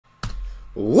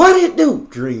What it do,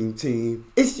 Dream Team?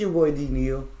 It's your boy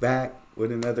Neal back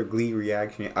with another Glee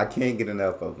reaction. I can't get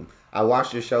enough of them. I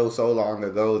watched the show so long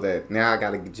ago that now I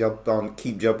gotta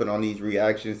keep jumping on these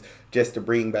reactions just to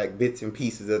bring back bits and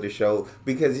pieces of the show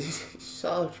because it's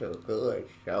such a good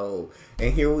show.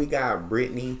 And here we got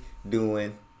Brittany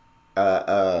doing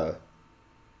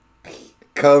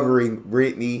covering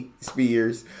Britney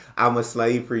Spears. I'm a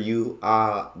slave for you.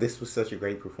 This was such a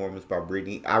great performance by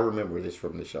Britney. I remember this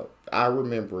from the show. I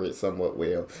remember it somewhat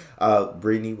well.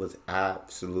 Britney was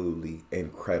absolutely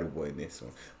incredible in this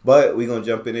one. But we're going to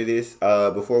jump into this.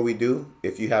 Before we do,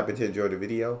 if you happen to enjoy the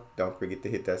video, don't forget to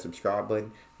hit that subscribe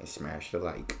button and smash the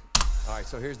like. All right,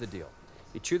 so here's the deal.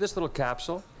 You chew this little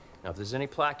capsule. Now, if there's any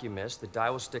plaque you missed, the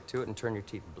dye will stick to it and turn your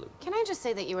teeth blue. Can I just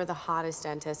say that you are the hottest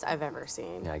dentist I've ever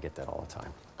seen? Yeah, I get that all the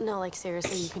time. No, like,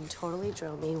 seriously, you can totally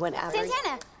drill me whenever.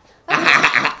 Santana!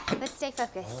 Okay. Let's stay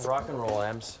focused. Rock and roll,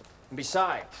 Ems. And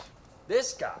besides,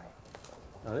 this guy.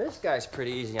 Now, this guy's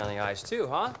pretty easy on the eyes, too,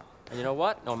 huh? And you know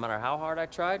what? No matter how hard I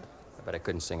tried, I bet I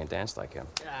couldn't sing and dance like him.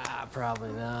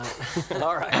 Probably not.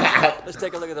 All right, let's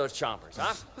take a look at those chompers,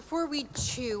 huh? Before we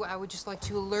chew, I would just like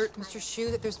to alert Mr.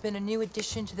 Shu that there's been a new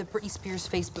addition to the Britney Spears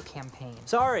Facebook campaign.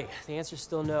 Sorry, the answer's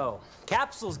still no.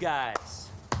 Capsules, guys.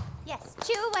 Yes,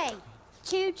 chew away.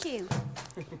 Chew, chew.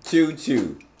 Choo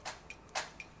choo.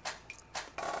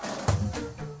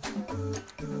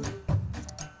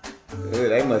 Ooh,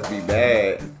 they must be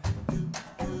bad.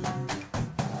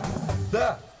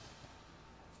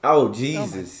 Oh,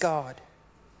 Jesus. Oh, my God.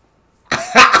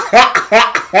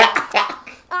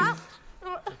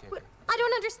 I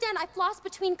don't understand. I've lost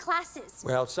between classes.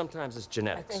 Well, sometimes it's I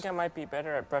genetics. think I might be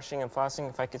better at brushing and flossing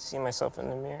if I could see myself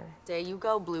in the mirror. There you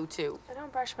go, Blue 2. I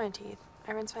don't brush my teeth.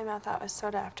 I rinse my mouth out with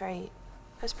soda after I eat.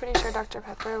 I was pretty sure Dr.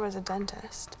 Pepper was a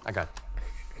dentist. I got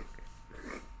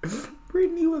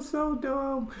Britney was so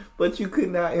dumb, but you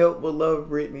could not help but love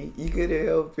Britney. You couldn't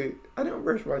help it. I don't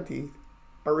brush my teeth.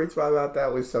 I rinse my mouth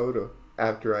out with soda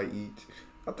after I eat.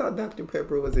 I thought Dr.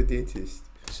 Pepper was a dentist.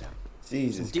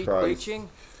 Jesus Some deep Christ. bleaching,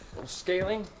 a little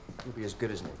scaling, you'll be as good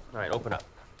as new. All right, open up.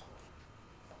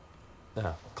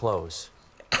 Now, close.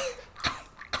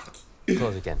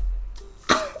 Close again.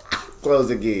 Close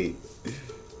again.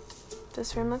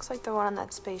 This room looks like the one on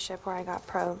that spaceship where I got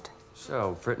probed.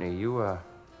 So, Brittany, you have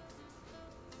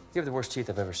the worst teeth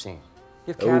I've ever seen.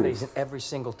 You have cavities in every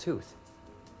single tooth.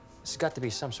 This has got to be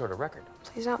some sort of record.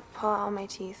 Please don't pull out all my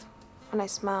teeth. When I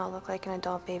smile, I look like an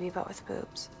adult baby, but with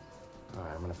boobs. All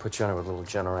right, I'm gonna put you under a little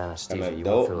general anesthesia. An You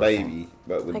won't feel adult a thing. baby,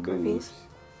 but with Like boobs. movies?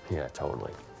 Yeah,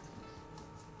 totally.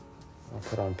 I'll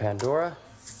put on Pandora,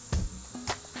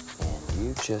 and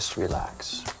you just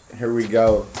relax. Here we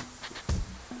go.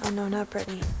 Oh no, not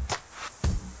Brittany.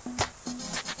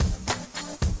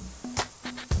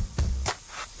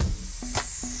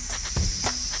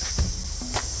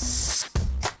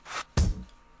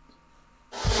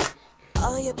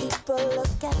 All you people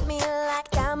look at me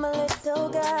like I'm a little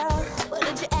girl. But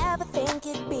did you ever think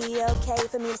it'd be okay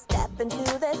for me to step into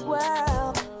this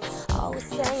world? Always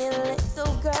saying,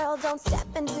 little girl, don't step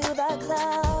into the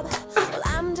club. Well,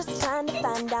 I'm just trying to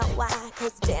find out why,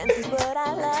 'cause dance is what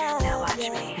I love. Now watch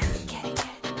me. Get it, get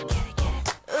it, get it, get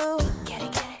it. Ooh. Get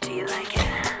it, get it. Do you like it?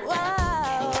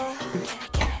 Whoa. Get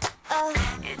it, get it.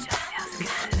 It just feels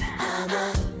good. I'm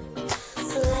a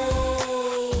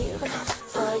slave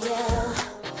for you.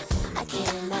 I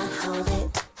cannot hold it.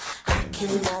 I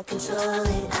cannot control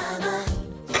it. I'm a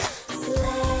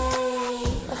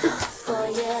slave for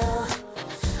you.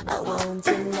 I won't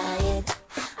deny it.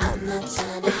 I'm not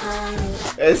trying to hide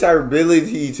it. It's her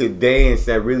ability to dance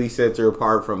that really sets her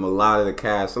apart from a lot of the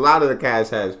cast. A lot of the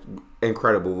cast has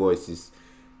incredible voices.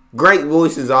 Great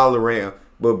voices all around.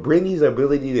 But Britney's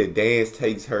ability to dance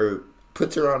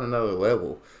puts her on another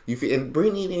level. And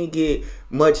Britney didn't get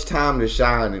much time to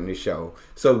shine in the show.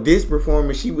 So this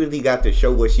performance, she really got to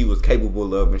show what she was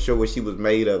capable of and show what she was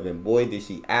made of. And boy, did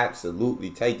she absolutely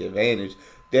take advantage.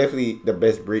 Definitely the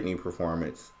best Britney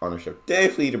performance on the show.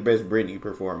 Definitely the best Britney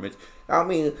performance. I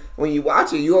mean, when you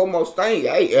watch it, you almost think,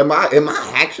 hey, am I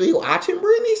actually watching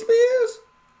Britney Spears?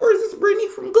 Or is this Britney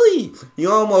from Glee? You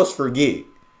almost forget.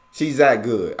 She's that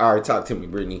good. All right, talk to me,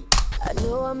 Britney. I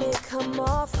know I may come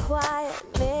off quiet,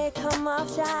 may come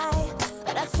off shy,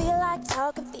 but I feel like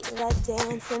talking, feel like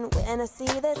dancing when I see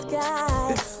this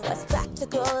guy. What's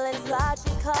practical and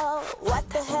logical? What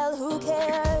the hell, who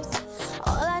cares?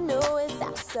 All I know is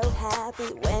I'm so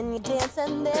happy when you're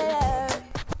dancing there.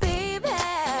 Baby,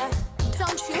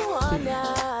 don't you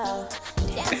wanna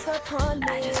dance upon me?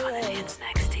 I just wanna dance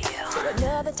next to you. To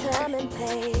another time and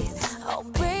place. Oh,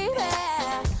 baby,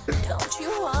 don't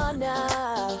you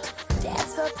wanna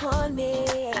dance upon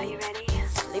me? Are you ready?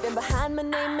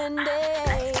 sign my name and date.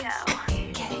 Let's go. Get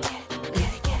it, get it,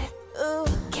 get it, get it. Ooh,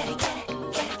 get it, get it,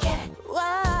 get it, get it.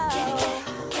 Wow. Get it,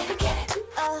 get it, get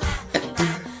it,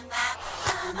 get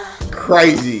it.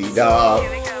 Crazy, dog.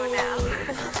 Here we go now.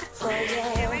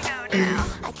 Here we go now.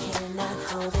 I cannot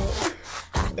hold it.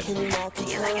 I cannot control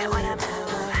it. You like it when I'm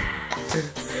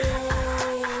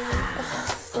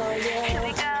for you. Here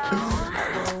we go.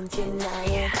 I won't deny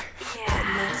it. I'm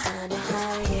not trying to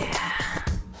hide it.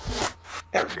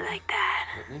 Like that.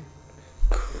 Brittany,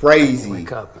 Crazy.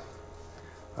 wake up. All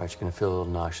right, you're gonna feel a little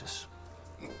nauseous.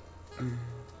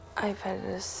 I petted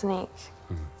a snake.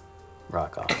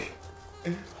 Rock off.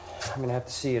 I'm gonna have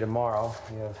to see you tomorrow.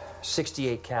 You have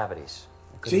 68 cavities.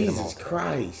 I couldn't get 'em all Jesus today.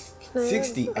 Christ. Can I have a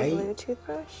 68. blue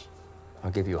toothbrush?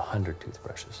 I'll give you 100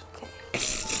 toothbrushes. Okay.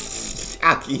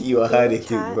 I'll give you 100 Cat.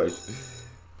 toothbrushes.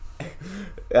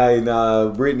 And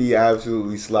Brittany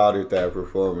absolutely slaughtered that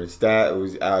performance. That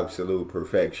was absolute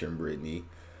perfection, Brittany.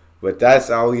 But that's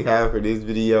all we have for this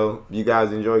video. If you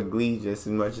guys enjoyed Glee just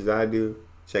as much as I do,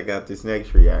 check out this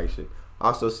next reaction.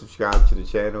 Also subscribe to the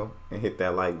channel and hit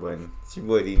that like button. It's your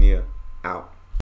boy Neal. Out.